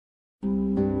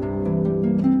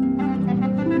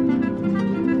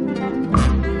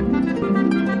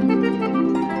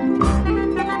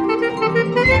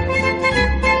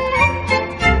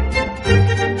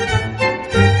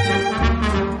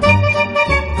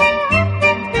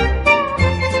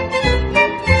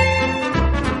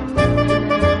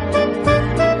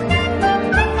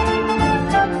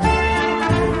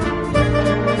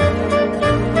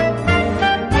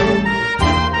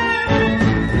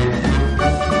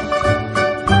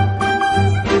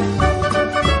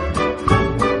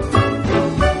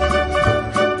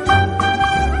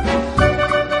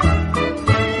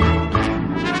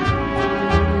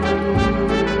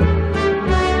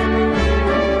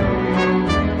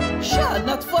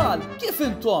it-tfal, kif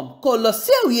intom? Kollha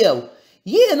sew jew?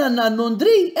 Jiena In-Nannu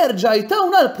Indri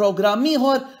erġajtawna l-programm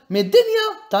ieħor mid-dinja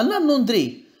tan-Nannu Indri.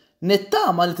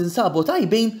 Nittama li tinsabu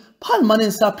tajbin bħalma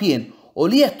ninsab jien u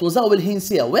li qed tużaw il-ħin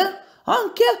sew,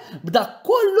 anke b'dak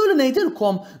kollu li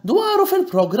ngħidilkom dwaru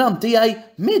fil-programm tiegħi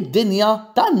mid-dinja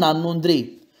tan-Nannu Indri.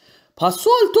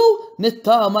 Bħas-soltu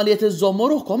nittama li qed iżommu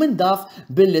ruħkom indaf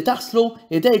billi taħslu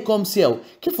idejkom sew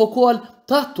kif ukoll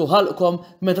tattu ħalqkom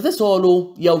meta tisolu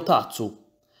jew tazzu.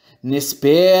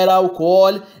 Nispera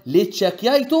wkoll li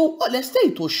ċċekkjajtu u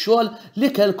lestejtu x-xogħol li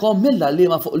kellkom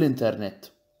mill-għalliema fuq l-internet.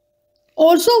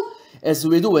 Also, as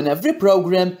we do in every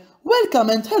program, welcome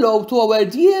and hello to our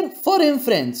dear foreign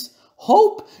friends.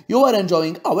 Hope you are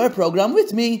enjoying our program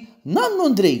with me, Nannu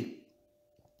Indri.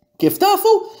 Kif tafu,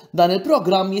 dan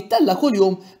il-programm jittella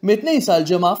kuljum mit-tnejn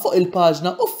sal-ġimgħa fuq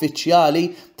il-paġna uffiċjali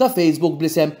ta' Facebook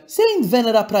bl-isem Santa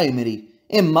Venera Primary.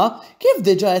 Imma kif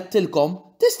diġà għedtilkom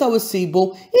tistgħu issibu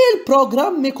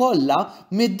il-programmi kollha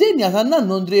mid-dinja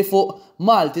tan-Nannu Indri fuq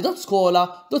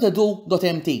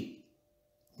malti.skola.edu.mt.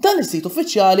 Dan is-sit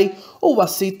uffiċjali huwa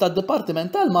s-sit tad-Dipartiment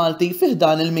tal-Malti fih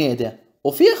dan il-Mede u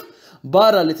fih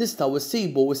barra li tistgħu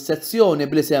issibu s-sezzjoni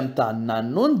bl-isem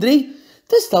tan-Nannu Indri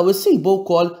tistgħu issibu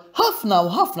wkoll ħafna u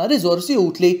ħafna riżorsi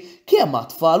utli kemm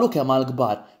għat-tfal u kemm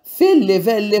għall-kbar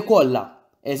fil-livelli kollha.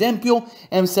 Eżempju,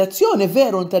 hemm sezzjoni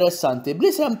veru interessanti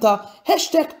bl-isem ta'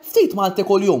 #ftit Malti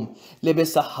kuljum li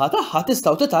bis-saħħa tagħha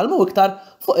tistgħu titgħallmu iktar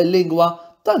fuq il-lingwa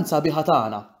tan sabiħa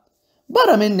tagħna.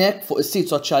 Barra minn hekk fuq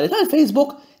is-sit soċjali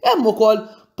tal-Facebook hemm ukoll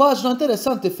paġna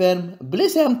interessanti ferm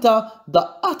bl-isem ta'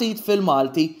 daqqatit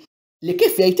fil-Malti li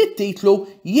kif jgħid it-titlu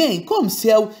jgħinkom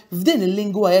sew f'din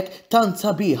il-lingwa hekk tant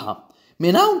sabiħa.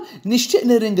 Minn hawn nixtieq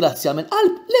nirringrazzja minn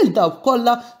qalb lil dawk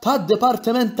kollha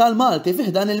tad-Dipartiment tal-Malti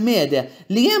fih dan il-Mede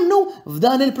li jemmnu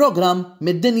f'dan il-programm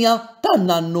mid-dinja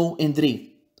tan-Nannu Indri.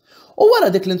 U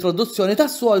wara dik l-introduzzjoni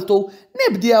tas-soltu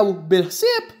nibdew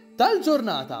bil-ħsieb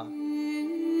tal-ġurnata.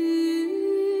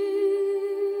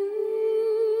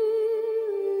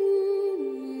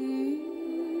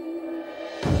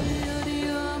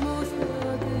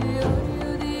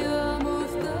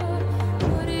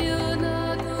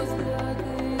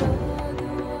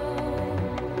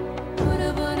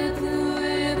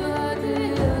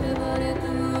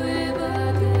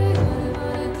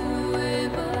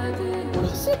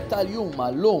 Tal-jum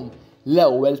mal-lum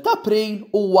l-ewwel ta' April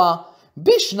huwa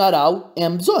biex naraw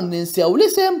hemm bżonn ninsew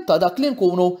l-isem ta' dak li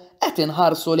nkunu qed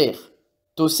inħarsu lih.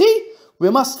 To see,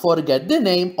 we must forget the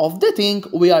name of the thing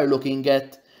we are looking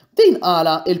at. Din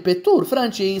qala il-pittur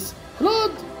Franċiż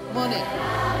Claude Monet.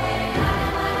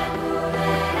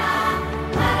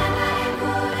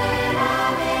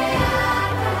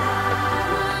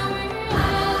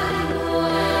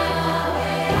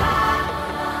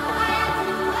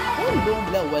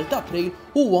 L-ewwel ta' April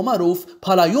huwa magħruf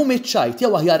bħala jum iċ-ċajt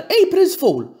jew aħjar April's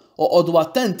Fool. Oqgħodu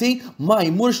attenti ma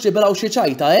jmurx tibraw xi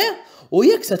ċajta, U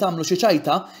jekk se tagħmlu xi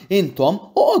ċajta, intom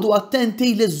oqgħodu attenti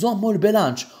li żommu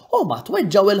l-bilanċ u ma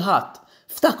tweġġaw il-ħadd.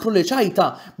 Ftakru li ċajta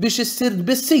biex issir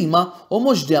bissima u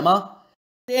mhux dema.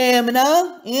 Demna,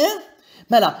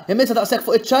 Mela, immissa daqshekk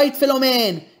fuq iċ-ċajt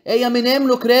fil-omen, ejja minn hemm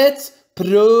Lukrezz,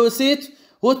 Prusit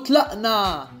u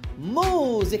tlaqna.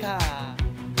 Mużika!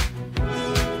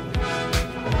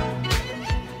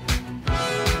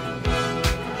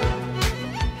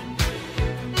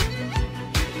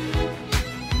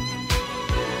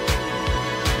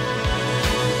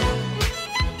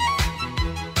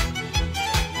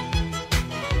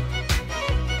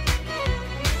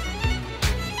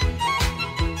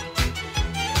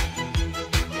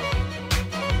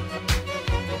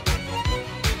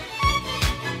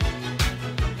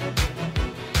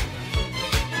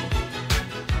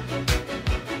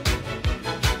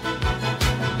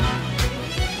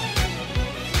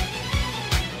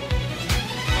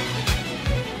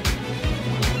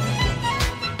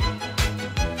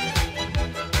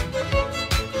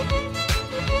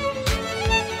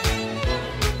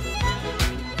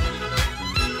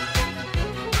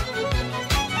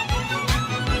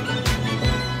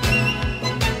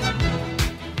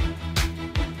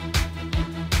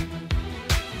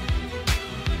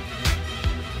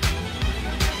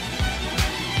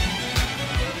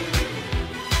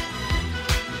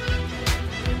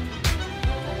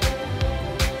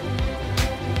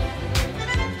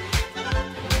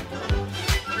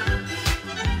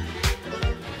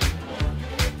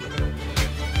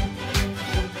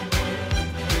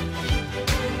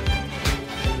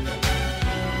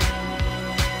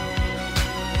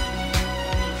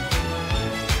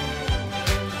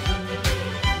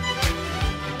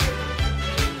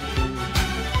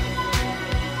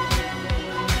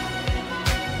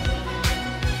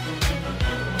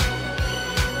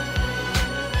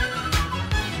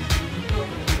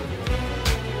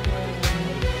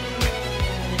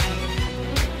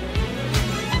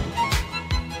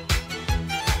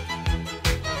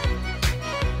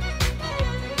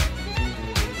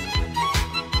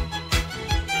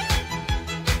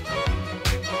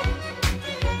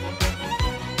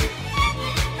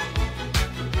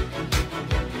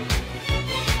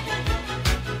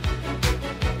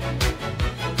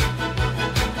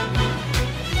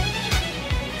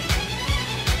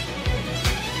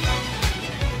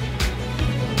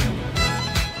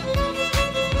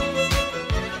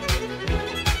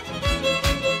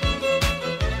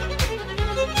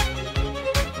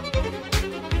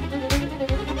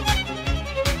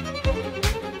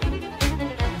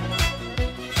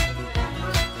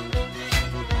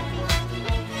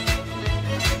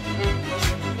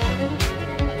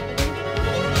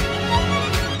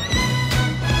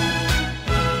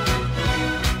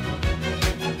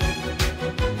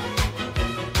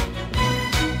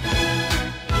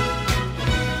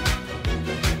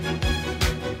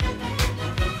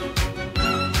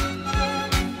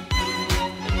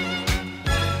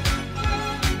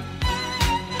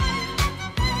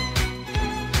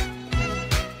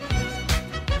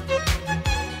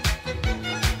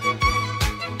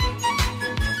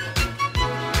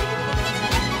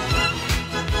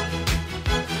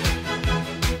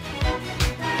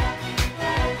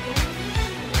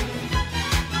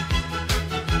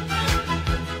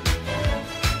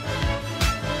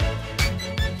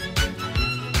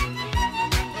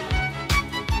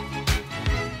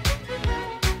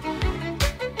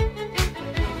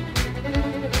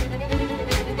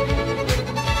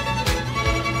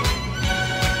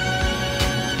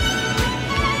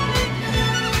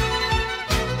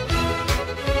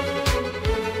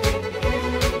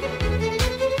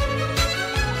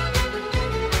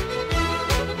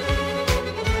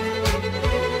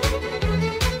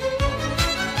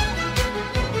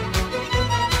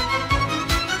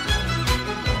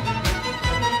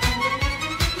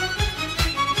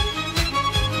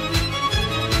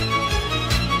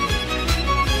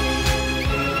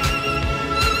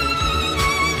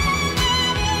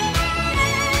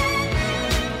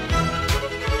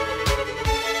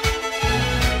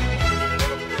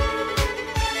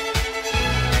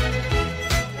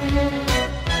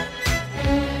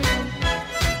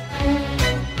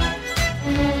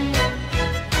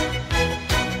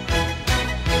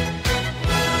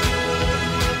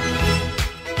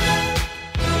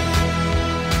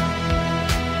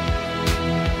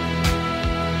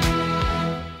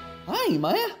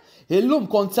 Ajma, illum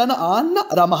kont se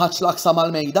naqra ma ħadx l-aqsa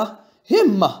mal-mejda.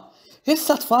 Imma,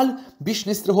 issa tfal biex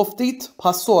nistriħu ftit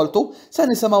bħas-soltu se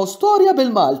nisimgħu storja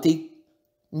bil-Malti.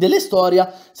 Din l-istorja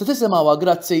se tisimgħuha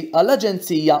grazzi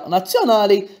għall-Aġenzija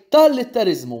Nazzjonali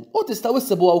tal-Litterizmu u tistgħu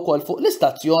issibuha wkoll fuq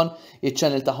l-istazzjon,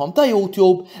 iċ-channel tagħhom ta'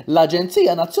 YouTube,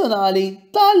 l-Aġenzija Nazzjonali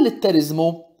tal-Litterizmu.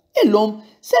 Illum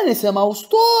se nisimgħu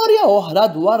storja oħra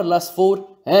dwar l-asfur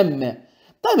Emme.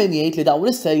 Ta' min jgħid li dawn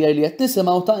is-sejjer li qed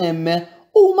nisimgħu ta' Emme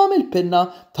huma mill-pinna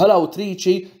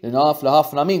tal-awtriċi li naf li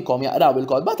ħafna minnkom jaqraw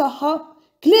il-kodba tagħha,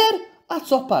 Claire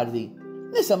Azzopardi.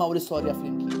 Nisimgħu l-istorja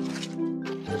flimkien.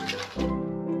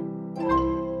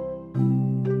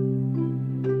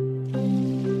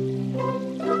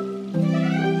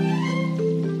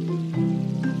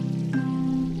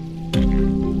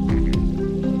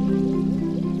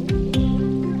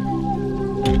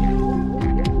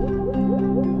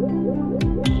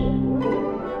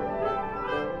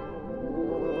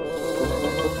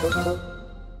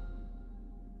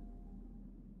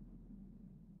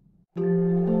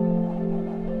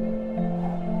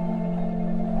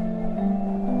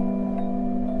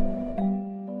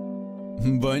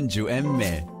 Bonġu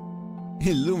Emme,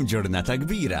 illum ġurnata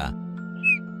kbira.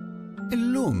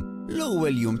 Illum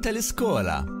l-ewwel jum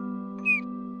tal-iskola.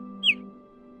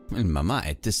 Il-mama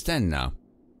qed tistenna.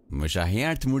 Mhux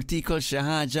aħjar tmur tikol xi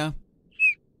ħaġa?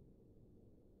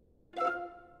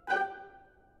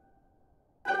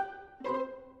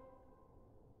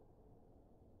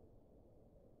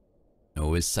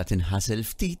 U issa tinħasel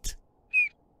ftit.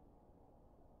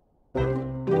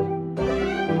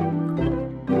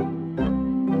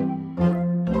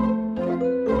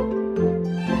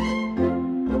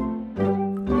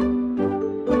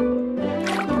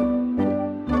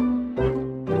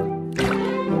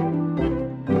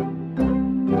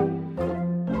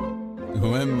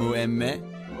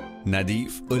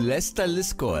 Nadif u lest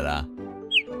tal-iskola.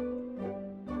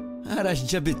 Ara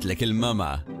x'ġabitlek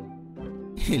il-mama.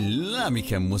 Il-lami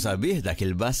kemmu sabiħ dak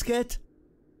il-basket?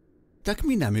 Dak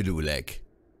min għamilulek?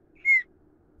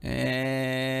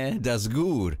 Da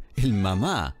żgur,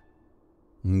 il-mama.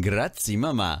 Grazzi,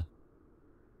 mama.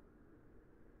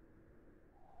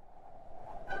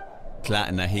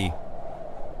 Tlaqna hi.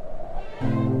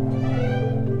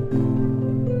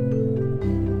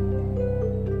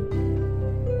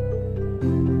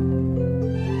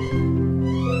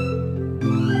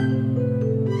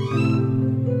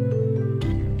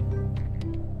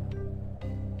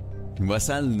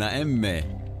 Wasalna Emme.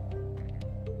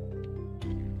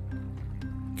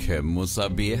 Kemmu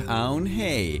sabiħ hawn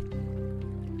ħej.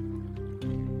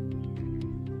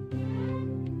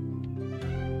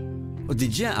 U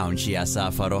diġà hawn xi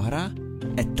għasafar oħra?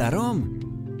 Qed tarhom?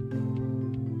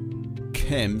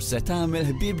 Kemm se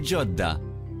tagħmel ħbieb ġodda.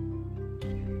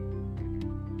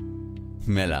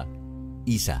 Mela,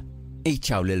 Isa, ej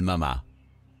ċaw lil mama.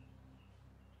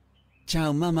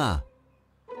 Ċaw mama.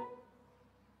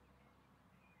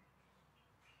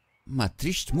 Ma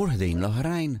trix tmur ħdejn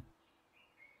l-oħrajn?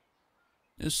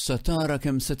 Issa tara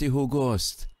kemm se tieħu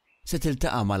gost. Se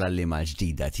tiltaqa' mal-għalliema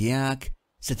ġdida tiegħek,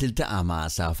 se tiltaqa' ma'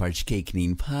 safar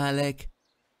ġkejknin bħalek.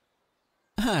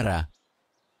 Ara,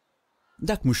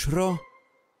 dak mhux ro?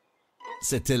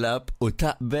 Se tilab u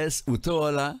taqbes u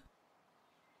tola.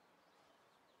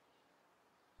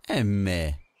 Emme,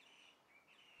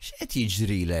 x'qed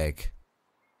jiġrilek?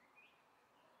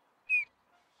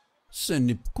 Se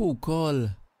nibku wkoll.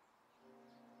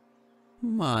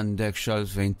 M'għandek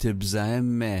x'għalfejn tibża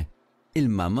Emme.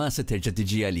 Il-mama se terġa'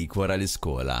 tiġi għalik wara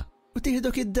l-iskola u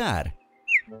tieħdok id-dar.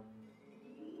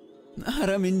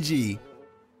 Ara minn ġi.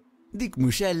 Dik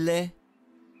mhux Elle?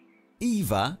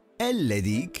 Iva, Elle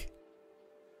dik.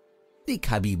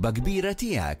 Dik ħabiba kbira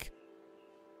tiegħek.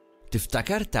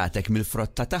 Tiftakar tagħtek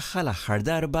mill-frotta tagħha l-aħħar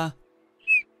darba?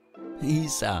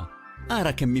 Isa,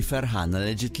 ara kemm ferħana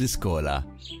li ġiet l-iskola.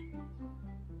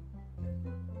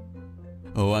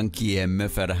 U anki Emme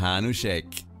ferħan u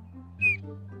xekk.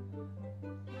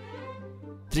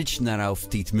 Tridx naraw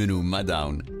ftit minn huma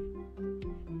dawn.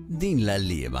 Din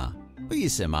l-għalliema u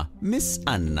jisimha Miss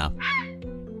Anna.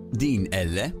 Din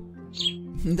Elle,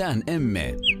 dan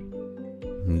Emme,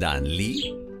 dan Li,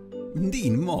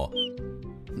 din Mo,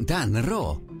 dan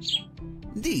Ro,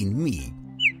 din Mi.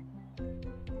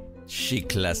 Xi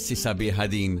klassi sabiħa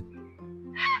din.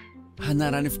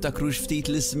 Ħanara niftakrux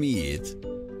ftit l-ismijiet.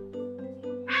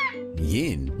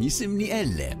 Jien jisimni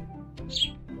Elle.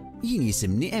 Jien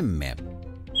jisimni Emme.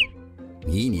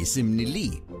 Jien jisimni Li.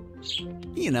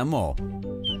 Jiena Mo.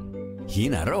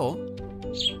 Jiena Ro.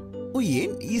 U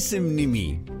jien jisimni Mi.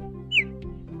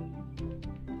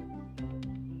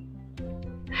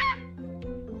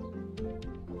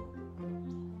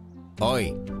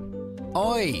 Oj,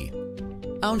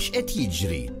 hawn x'qed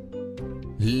jiġri?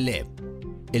 Le,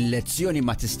 il-lezzjoni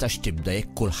ma tistax tibda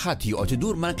jekk kulħadd joqgħod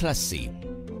idur mal-klassi.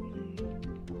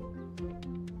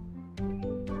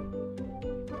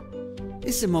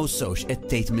 Isimgħu sewx qed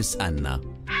tgħid Miss Anna.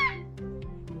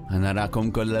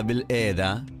 Ħanarakom kollha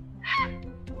bil-qiegħda.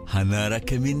 Ħanara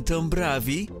kemm intom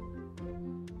bravi.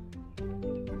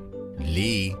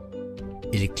 Li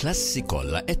il-klassi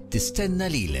kollha qed tistenna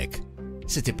lilek.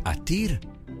 Se tibqa' ttir?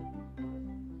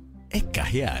 Hekk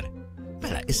aħjar.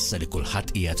 Mela issa li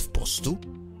kulħadd qiegħed f'postu,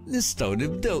 nistgħu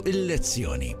nibdew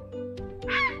il-lezzjoni.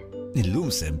 Illum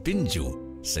se npinġu,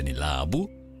 se nilagħbu,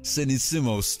 se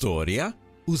nisimgħu storja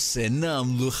u se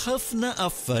nagħmlu ħafna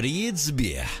affarijiet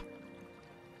sbieħ.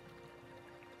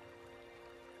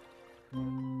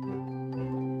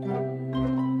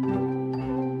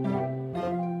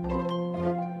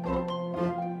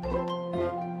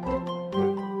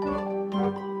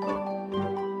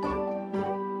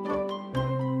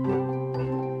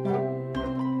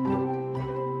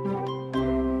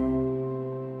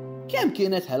 Kemm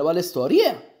kienet ħelwa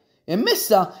l-istorja?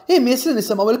 Immissa imis li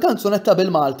nisimgħu il-kanzunetta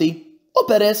bil-Malti. U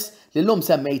peress li llum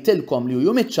semmejtilkom li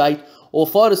jum iċ-ċajt u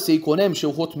forsi jkun hemm xi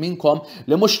wħud minnkom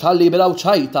li mhux tħalli bilgħu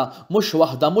ċajta, mhux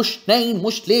waħda, mhux tnejn,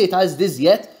 mhux tlieta iżda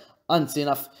iżjed, anzi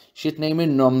naf xi tnejn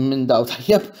minnhom minn daw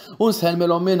tajjeb u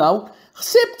nsellmilhom minn hawn,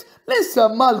 ħsibt li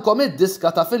nsemmalkom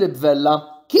id-diska ta' Filip Vella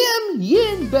Kemm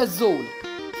jien beżżul.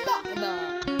 Laqna!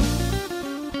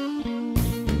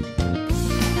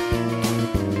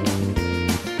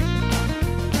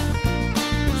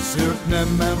 Sirt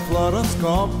nemmen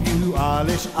fl-oroskopju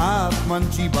għaliex qatt ma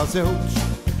nġibha żewġ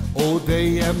u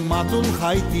dejjem matul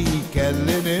ħajti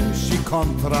kelli nimxi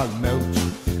kontra l-mewġ.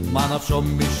 Ma nafx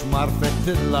ommix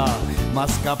marfettilla, ma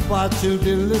skappaċ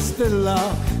il-dillistilla,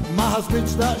 ma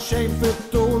ħasbitx daqsxejn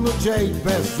fit-tul u ġejt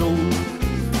beżżul.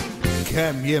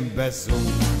 Kemm jien beżżul.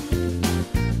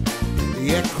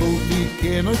 Jekk kulti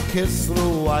kienu jkissru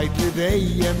għajt li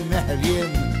dejjem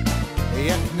neħrien,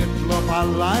 jekk nitlob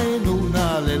għall-għajnuna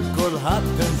lil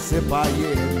kulħadd insibha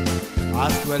jien.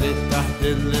 Għaswelit taħt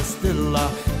il-istilla,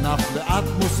 naf li qatt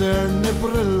mu ser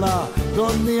nibrilla,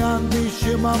 donni għandi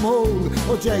xi magħmul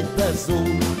u ġejt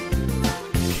beżżul.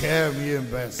 Kemm jien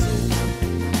beżżul.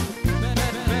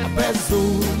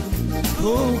 Beżżul,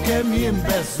 u kemm jien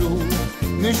beżżul,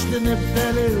 nixti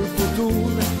nibdel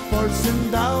il-futur, forsi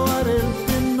ndawwar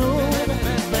il-finnur.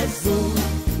 Beżżul,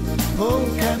 u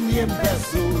kemm jien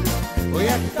beżżul, u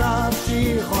jekk taf xi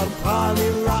ieħor bħali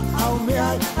laqgħu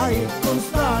miegħi ħajkun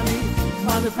stani,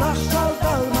 ma niflaħx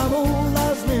tal-magħmul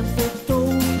żmien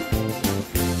fit-tul.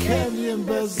 Kemm jien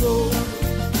beżżul.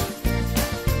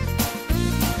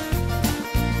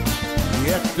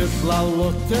 Jekk titla'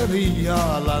 l-lotterija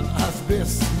lanqas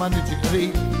biss ma niġi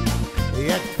qrib,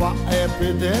 jekk tfaq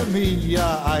epidemija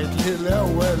għajt li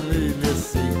l-ewwel li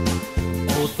nissib.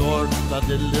 U tort ta'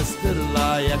 dil-istilla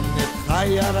jekk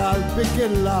nitħajjar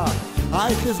għal-bikilla,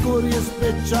 għajt li żgur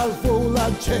jispiċċa l-fula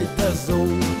ġejt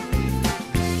beżżul.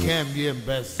 Kemm jien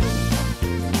beżżul.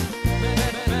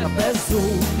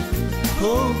 Beżżul,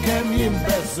 u kemm jien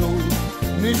beżżul,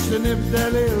 nixti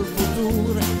nibdel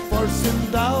il-futur, forsi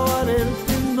ndawwar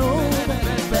il-finnur.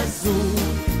 Beżżul,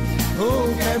 u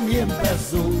kemm jien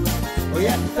beżżul, u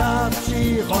jekk taf xi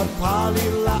ieħor bħali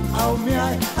laqgħu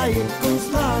miegħi ħajkun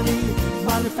stani,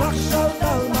 ma niflaħx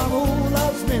tal-magħmul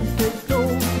żmien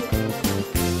fit-tul.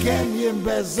 Kemm jien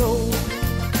beżżul.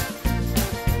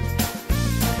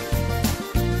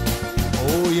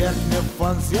 U jekk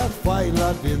niffanzja tfajla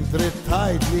din trid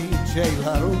tgħidli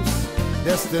ċejla rus,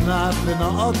 destinat li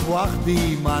noqgħod waħdi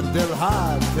m'għandi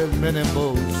l-ħadd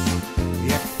il-minimbus.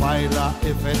 Jekk tfajla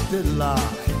ifettilla,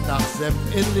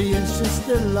 taħseb illi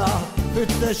jinxistilla,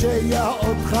 fit-texejja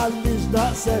u tħallix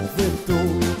daqshekk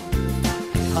fit-tul.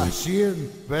 Għax jien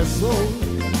beżżul.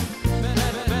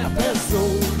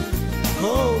 Beżżul,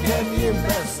 u kemm jien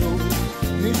beżżul,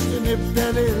 nixti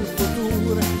nibdel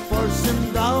il-futur, forsi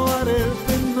ndawwar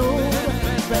il-finnur.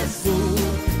 Beżżul,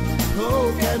 u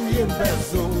kemm jien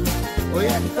beżżul, u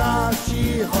jekk taf xi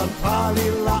ieħor bħali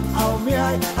laqgħu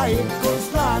miegħi ħajkun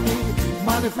stani,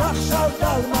 ma niflaħx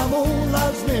tal-magħmul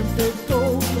żmien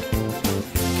fit-tul.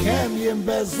 Kemm jien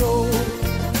beżżul.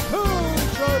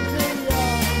 Xortija.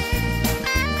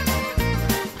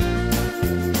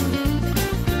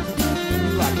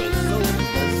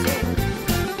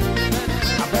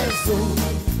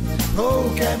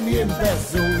 U kemm jien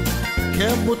beżżul,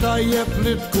 kemm hu tajjeb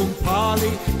li tkun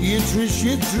bħali, jiġri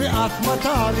x'jiġri qatt ma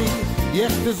tali,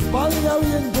 jekk tiżbalja u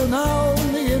jindunaw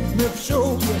li jint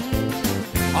mifxul,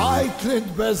 għajt li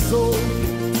tbeżżul.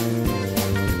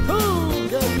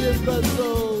 Kemm jien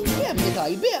beżżul. Kemm li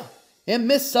tajbih?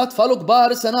 Immissa tfal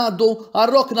kbar se ngħaddu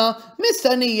għar-rokna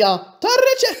mistennija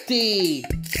tar-riċetti.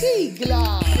 Sigla!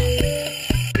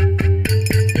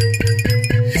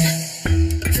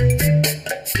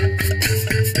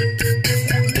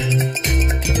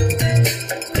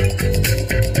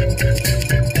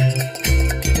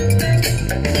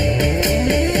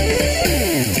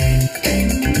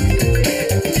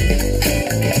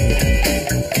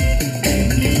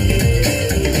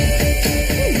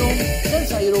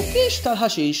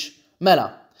 Tal-ħaxix, mela,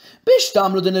 biex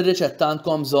tagħmlu din ir-riċetta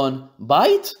għandkom bżonn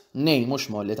bajt, nej mhux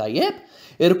molli tajjeb,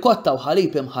 irkotta u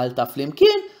ħalib imħalta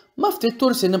flimkien ma' ftit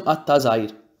tursin imqatta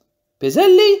żgħir.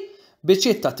 Piżelli,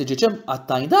 biċċiet ta' tiġiġ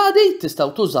imqattajn dadi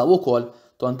tistgħu tużaw ukoll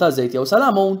ton ta' żejt jew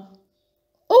salamun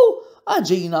u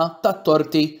aġina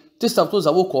tat-torti tistgħu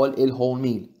tużaw ukoll il-whole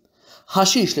meal.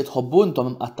 Ħaxix li tħobbu intom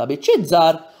imqatta biċċiet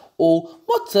żgħar u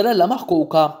mozzarella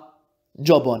maħkuka,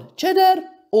 ġobon, cheddar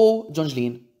u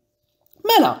ġonġlin.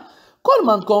 Mela, kol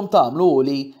mandkom tagħmlu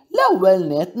li l-ewwel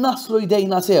net naslu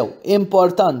jdejna sew,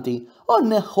 importanti, u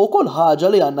nneħħu kull ħaġa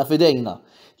li għandna f'idejna,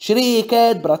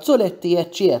 xriket, brazzoletti,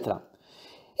 eċċetera.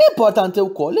 Importanti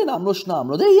wkoll li nagħmlu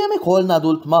x'nagħmlu dejjem ikollna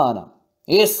adult magħna.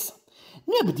 Issa,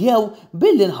 nibdew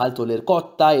billi nħaltu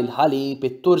l-irkotta, il-ħalib,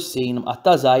 it-tursin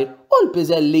mqatta żgħir u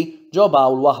l-piżelli ġo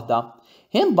bawl waħda.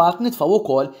 Imbagħad nitfgħu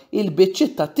wkoll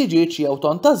il-biċċiet tat-tiġiġ jew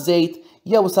ton ta' żejt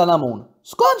jew salamun,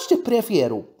 skont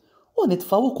x'tipprefjeru. U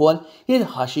nitfgħu wkoll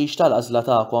il-ħaxix tal-għażla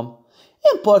tagħkom.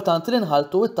 Importanti li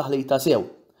nħaltu t-taħlita sew.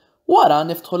 Wara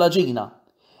niftħu l-aġina.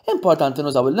 Importanti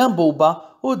nużaw il-lambuba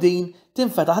u din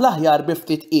tinfetaħ l-aħjar bi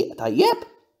ftit qiegħ tajjeb.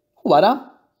 Wara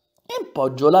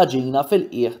impoġġu l-aġina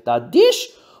fil-qiegħ tad-dix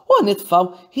u nitfgħu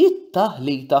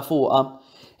it-taħlita fuqha.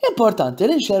 Importanti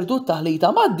li nxerdu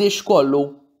t-taħlita mad-dix kollu.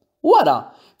 Wara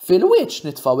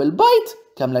fil-wiċċ nitfgħu il-bajt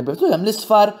kemm l-ibtu hemm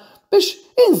l-isfar biex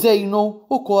inżejnu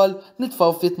wkoll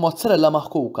nitfgħu ftit mozzarella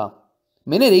maħkuka.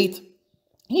 Min irid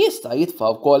jista' jitfgħu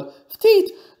wkoll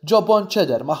ftit ġobon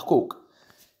cheddar maħkuk.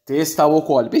 Tistgħu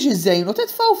wkoll biex iżejnu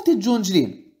titfgħu ftit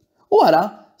ġunġlin.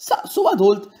 Wara saqsu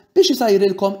adult biex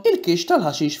isajrilkom il-kix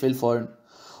tal-ħaxix fil-forn.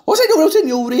 U sinjuri u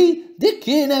sinjuri, dik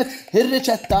kienet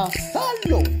ir-riċetta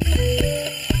tal-lum.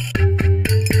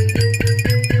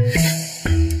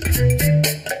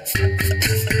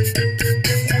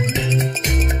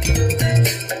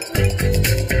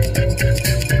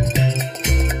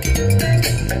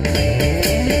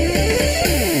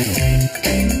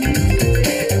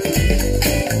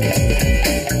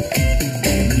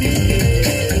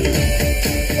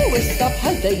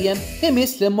 Dejjem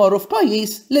imis li mmorru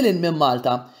f'pajjiż lil hinn minn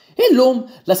Malta. Illum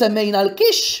la semmejna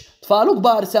l-kix tfal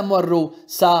kbar se mmorru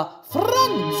sa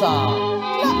Franza.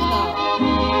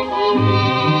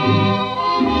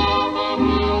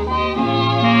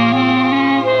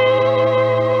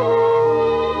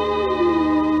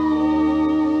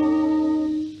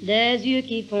 Des yeux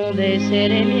qui font baisser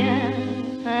les miens,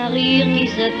 un rire qui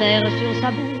se perd sur sa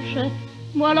bouche,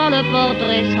 voilà le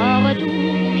portrait sans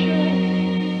retouche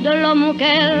de l'homme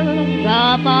auquel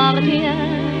j'appartiens.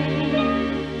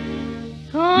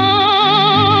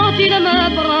 Quand il me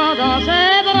prend dans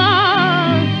ses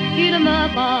bras, qu'il me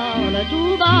parle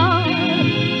tout bas,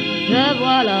 je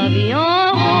vois la vie en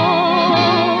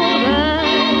rose.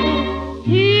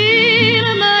 Il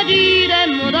me dit des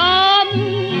mots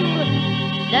d'amour,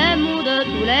 des mots de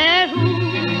tous les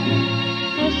jours,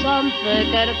 et ça me fait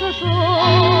quelque chose.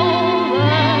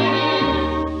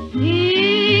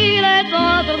 Il est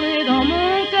entré dans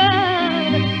mon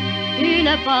cœur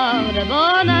une part de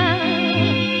bonheur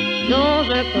dont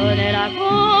je connais la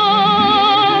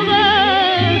cause.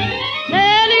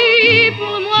 C'est lui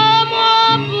pour moi, moi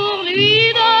pour lui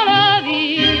dans la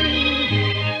vie.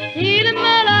 Il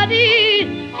me l'a dit,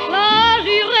 l'a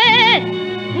juré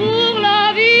pour la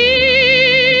vie.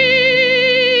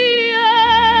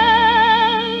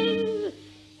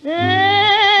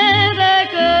 Et dès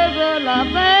que je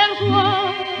l'aperçois,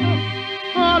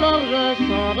 alors je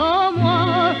sens dans moi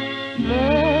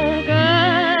mon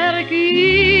cœur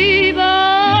qui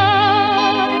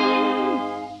bat.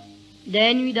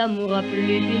 Des nuits d'amour à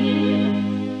plus finir,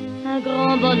 un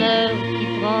grand bonheur qui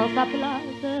prend sa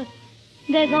place,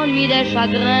 des ennuis, des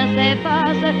chagrins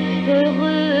s'effacent,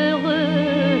 heureux,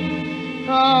 heureux,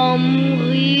 en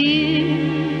mourir.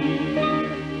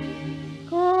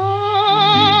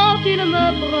 Quand il me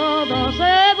prend dans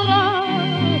ses bras,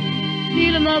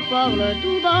 il me parle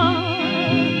tout bas,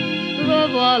 je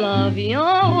vois la vie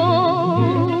en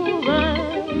rose.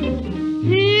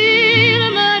 Il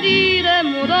me dit des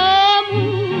mots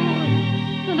d'amour,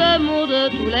 des mots de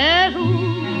tous les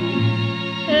jours,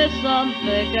 et ça me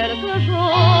fait quelque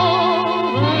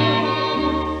chose.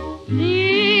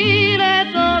 Il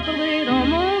est entré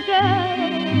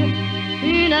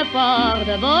part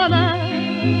de bonheur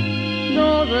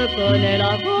dont je connais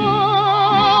la cause.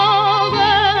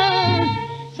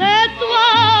 C'est toi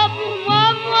pour moi,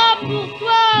 moi pour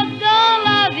toi dans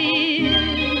la vie.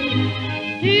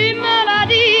 Tu me l'as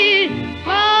dit,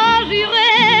 m'as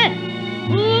juré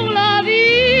pour la vie.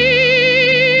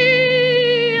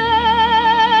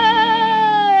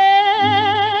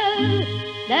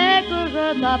 Dès que je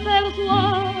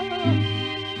t'aperçois,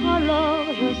 alors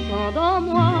je sens dans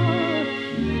moi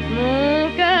mon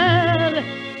cœur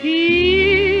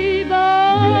qui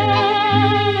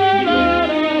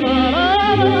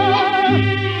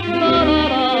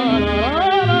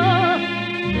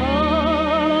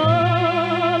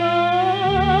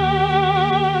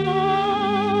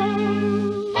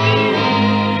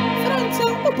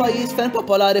pajjiż fejn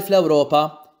popolari fl-Ewropa.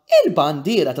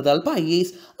 Il-bandiera ta' dal-pajjiż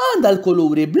għandha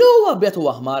l-kuluri blu, abjad u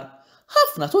aħmar.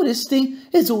 Ħafna turisti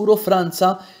iżuru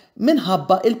Franza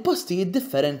minħabba il-postijiet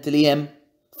differenti li hemm.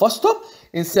 Fosthom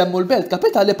insemmu l-belt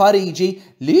kapitali Pariġi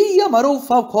li hija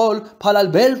magħrufa wkoll bħala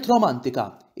l-belt romantika,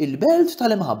 il-belt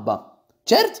tal-imħabba.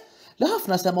 ċert li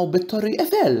ħafna semgħu bit-Torri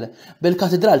Eiffel,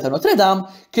 bil-Katedral ta' Notre Dame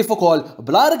kif ukoll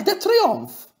bl-Arc de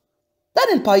Triomphe.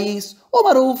 Dan il-pajjiż hu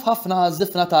magħruf ħafna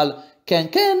għaż-żifna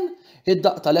tal-kenken,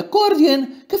 id-daq tal-akkordjen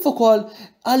kif ukoll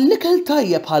għall-ikel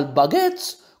tajjeb bħal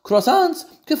baguettes, croissants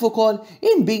kif ukoll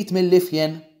inbit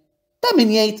mill-lifjen. Ta'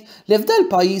 min jgħid li f'dal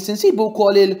pajjiż insibu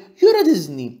wkoll il-Euro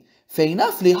Disney fejn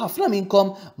naf li ħafna minnkom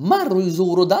marru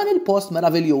jżuru dan il-post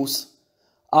meravigliuż.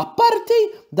 Apparti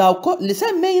dawk li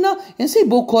semmejna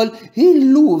insibu wkoll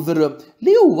il-Louvre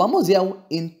li huwa mużew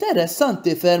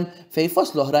interessanti ferm fejn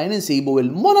fost l-oħrajn insibu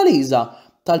il-Mona Lisa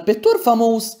tal-pittur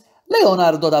famuż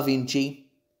Leonardo da Vinci.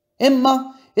 Imma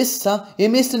issa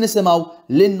imiss nisimgħu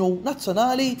l-innu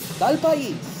nazzjonali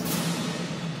tal-pajjiż.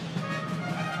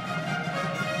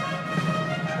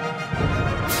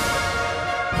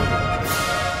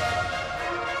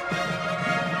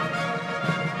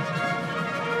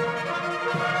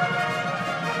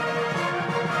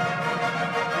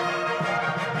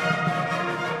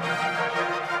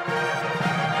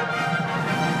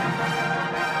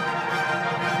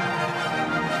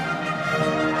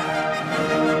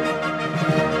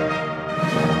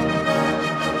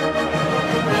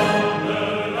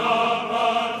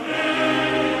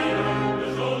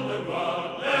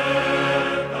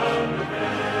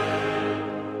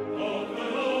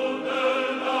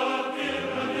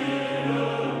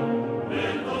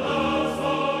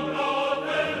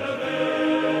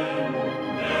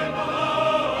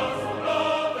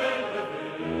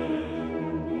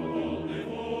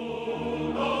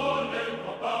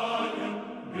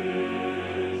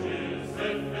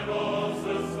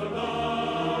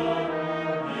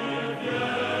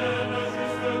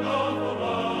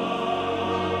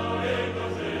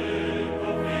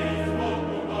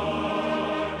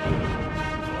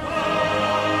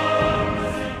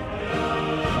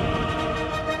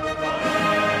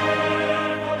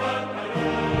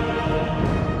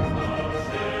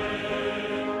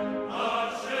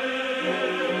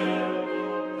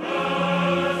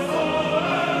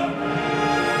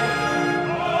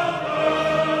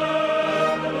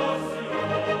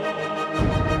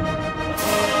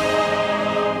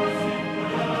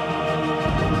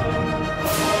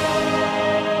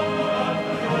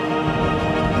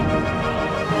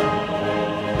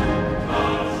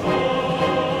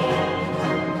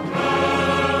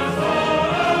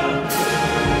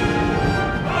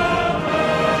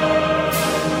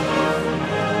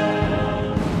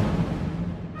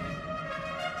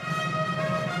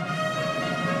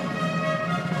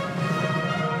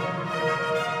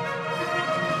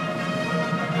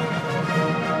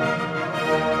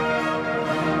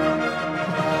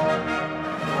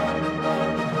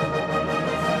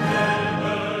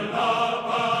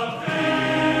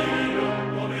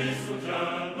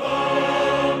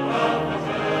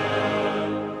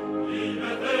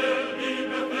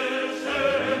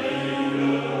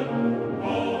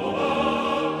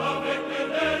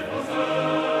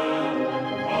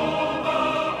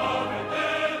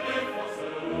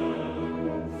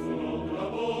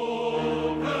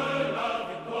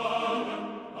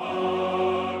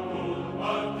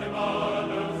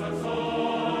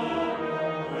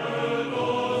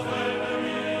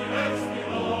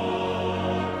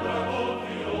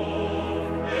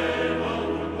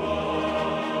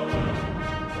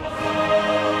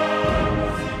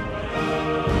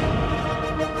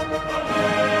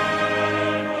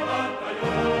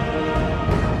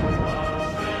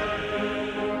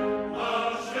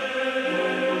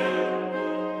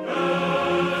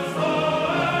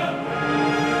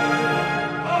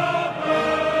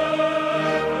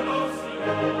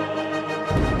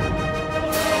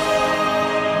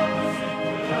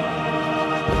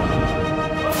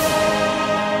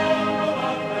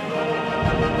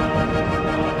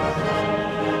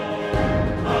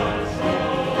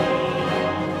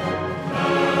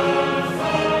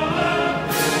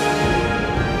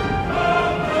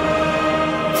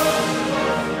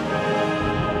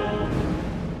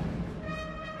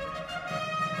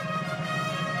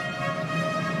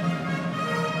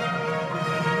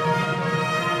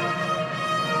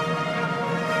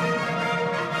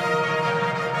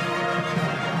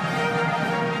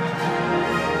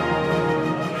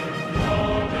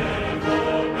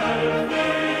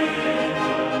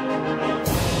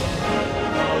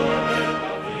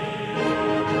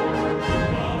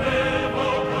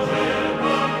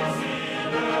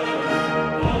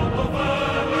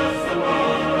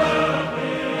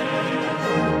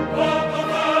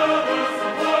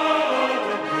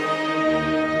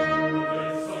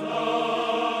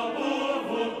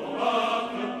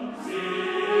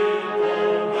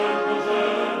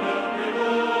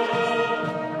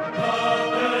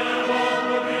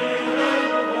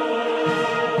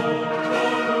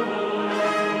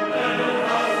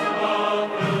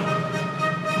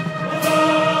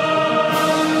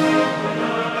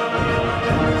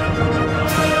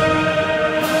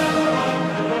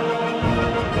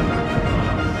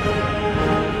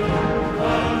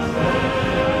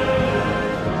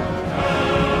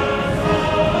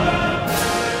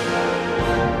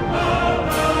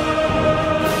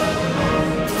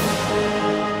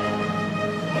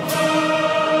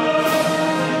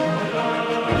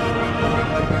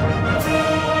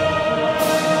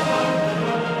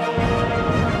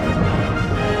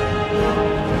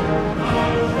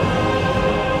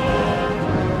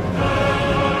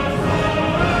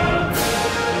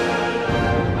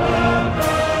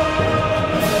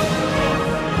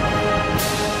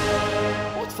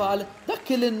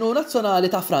 kien l-innu nazzjonali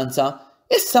ta' Franza.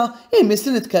 Issa immis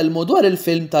li nitkellmu dwar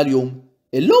il-film tal-jum.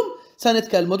 Illum se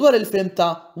nitkellmu dwar il-film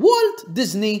ta' Walt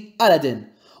Disney Aladdin.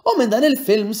 U minn dan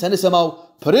il-film se nisimgħu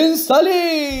Prinz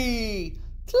Ali!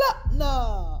 Tlaqna!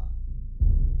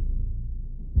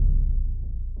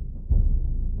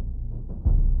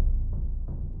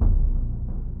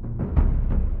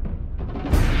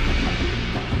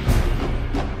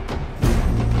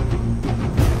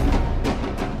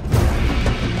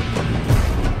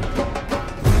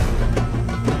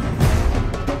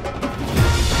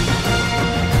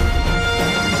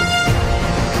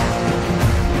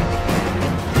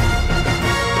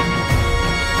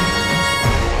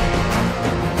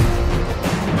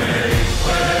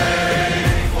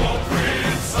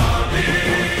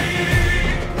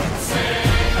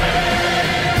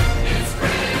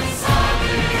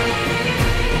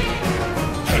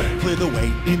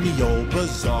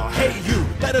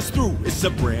 It's a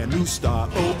brand new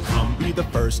start. Oh, come be the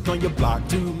first on your block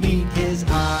to meet his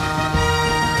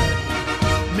eye.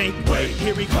 Make way,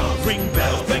 here he comes. Ring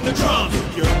bells, bang the drums.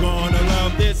 You're gonna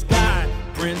love this guy.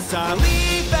 Prince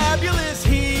Ali, fabulous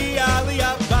he, Ali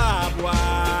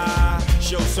Ababa.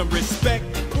 Show some respect,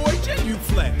 boy,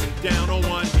 genuflect down on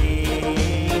one knee.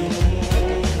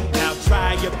 Now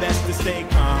try your best to stay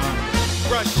calm.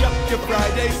 Brush up your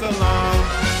Friday salon.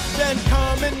 Then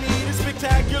come and meet a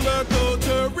spectacular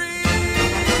coterie.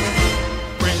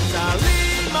 Ali,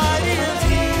 mighty as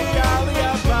he, Ali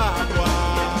Ababa.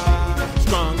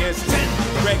 Strong as 10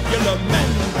 regular men,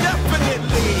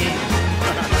 definitely.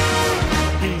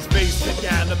 He's faced the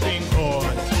galloping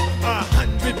hordes,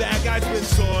 100 bad guys with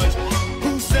swords.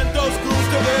 Who sent those crews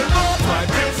to their lord? My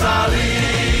Prince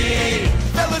Ali.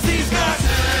 Fellas, he's got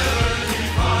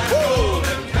 75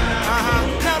 golden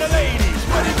cows. Now the ladies,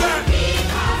 what is that?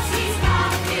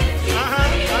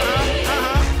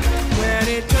 When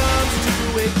it comes to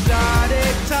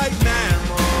exotic type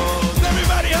mammals.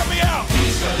 Everybody help me out!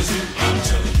 He's got a zoo, I'm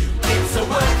telling you. It's a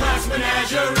world-class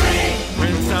menagerie.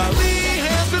 Prince Ali,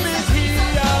 handsome is he,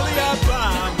 Ali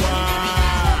Ababa.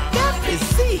 That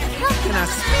physique, how can I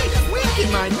speak? Weak in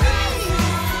my knees.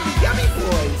 Yummy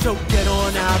boy, so get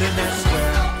on out in that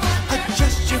square.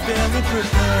 Adjust your belly,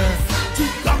 prepare to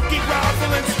gawky,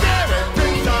 grovel, and stare at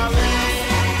Prince Ali.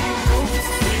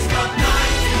 He's got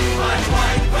 95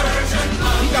 white Persian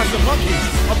monkeys. He got some monkeys,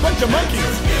 a bunch of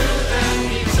monkeys.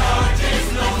 He charges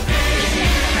no fee.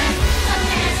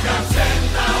 He's got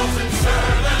 10,000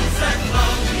 servants and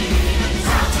monkeys.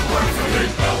 Time to work for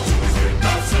big belt to his big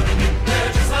belt, serving him.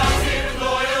 They're just lousy in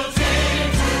loyalty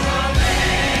to our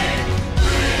man,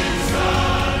 Prince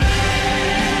Ali.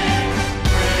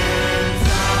 Prince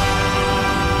Ali.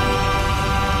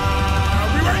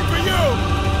 We waiting for you.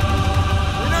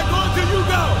 We're not going till you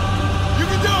go. You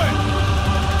can do it.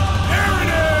 There it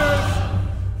is.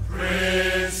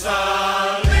 Prince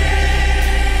Ali,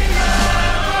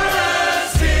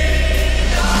 Everlasting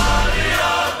Ali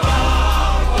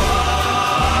Ababa.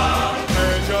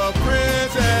 Heard your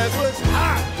princess was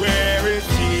hot. Where is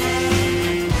she?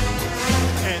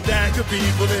 And that the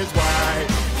people is why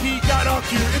he got all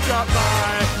cute and dropped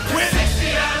by. When